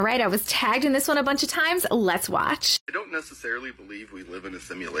All right, I was tagged in this one a bunch of times. Let's watch. I don't necessarily believe we live in a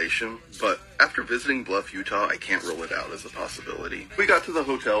simulation, but after visiting Bluff, Utah, I can't rule it out as a possibility. We got to the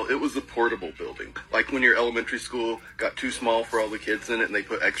hotel. It was a portable building. Like when your elementary school got too small for all the kids in it and they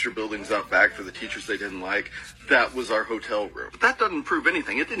put extra buildings out back for the teachers they didn't like. That was our hotel room. But that doesn't prove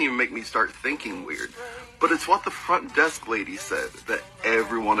anything. It didn't even make me start thinking weird. But it's what the front desk lady said that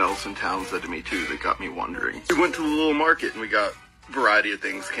everyone else in town said to me too that got me wondering. We went to the little market and we got a variety of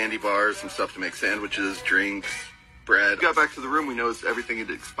things, candy bars, some stuff to make sandwiches, drinks, bread. We got back to the room, we noticed everything had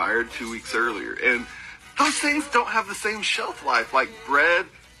expired 2 weeks earlier. And those things don't have the same shelf life, like bread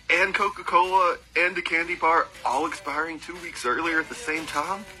and Coca-Cola and a candy bar all expiring 2 weeks earlier at the same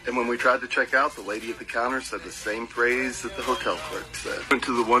time. And when we tried to check out, the lady at the counter said the same phrase that the hotel clerk said. Went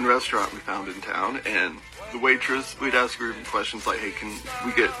to the one restaurant we found in town, and the waitress, we'd ask her questions like, hey, can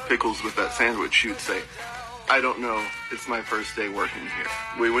we get pickles with that sandwich? She would say, I don't know. It's my first day working here.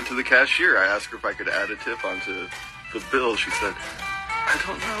 We went to the cashier. I asked her if I could add a tip onto the bill. She said, I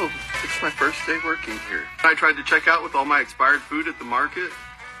don't know. It's my first day working here. I tried to check out with all my expired food at the market.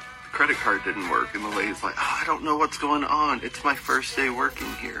 The credit card didn't work, and the lady's like, I don't know what's going on. It's my first day working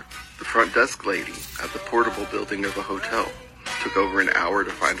here. The front desk lady at the portable building of the hotel took over an hour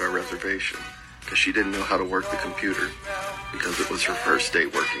to find our reservation because she didn't know how to work the computer because it was her first day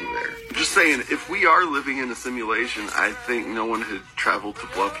working there. I'm just saying, if we are living in a simulation, I think no one had traveled to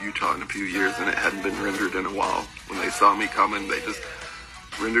Bluff, Utah in a few years and it hadn't been rendered in a while. When they saw me coming, they just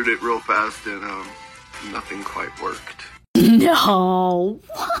rendered it real fast and nothing quite worked. No.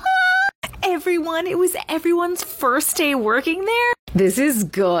 Everyone, it was everyone's first day working there? This is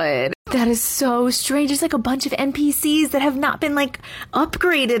good. That is so strange. It's like a bunch of NPCs that have not been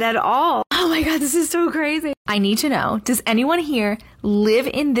upgraded at all. Oh my God, this is so crazy. I need to know, does anyone here live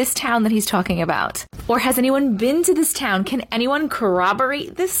in this town that he's talking about? Or has anyone been to this town? Can anyone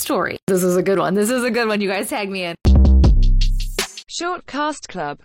corroborate this story? This is a good one. This is a good one. You guys tag me in. Short Cast Club.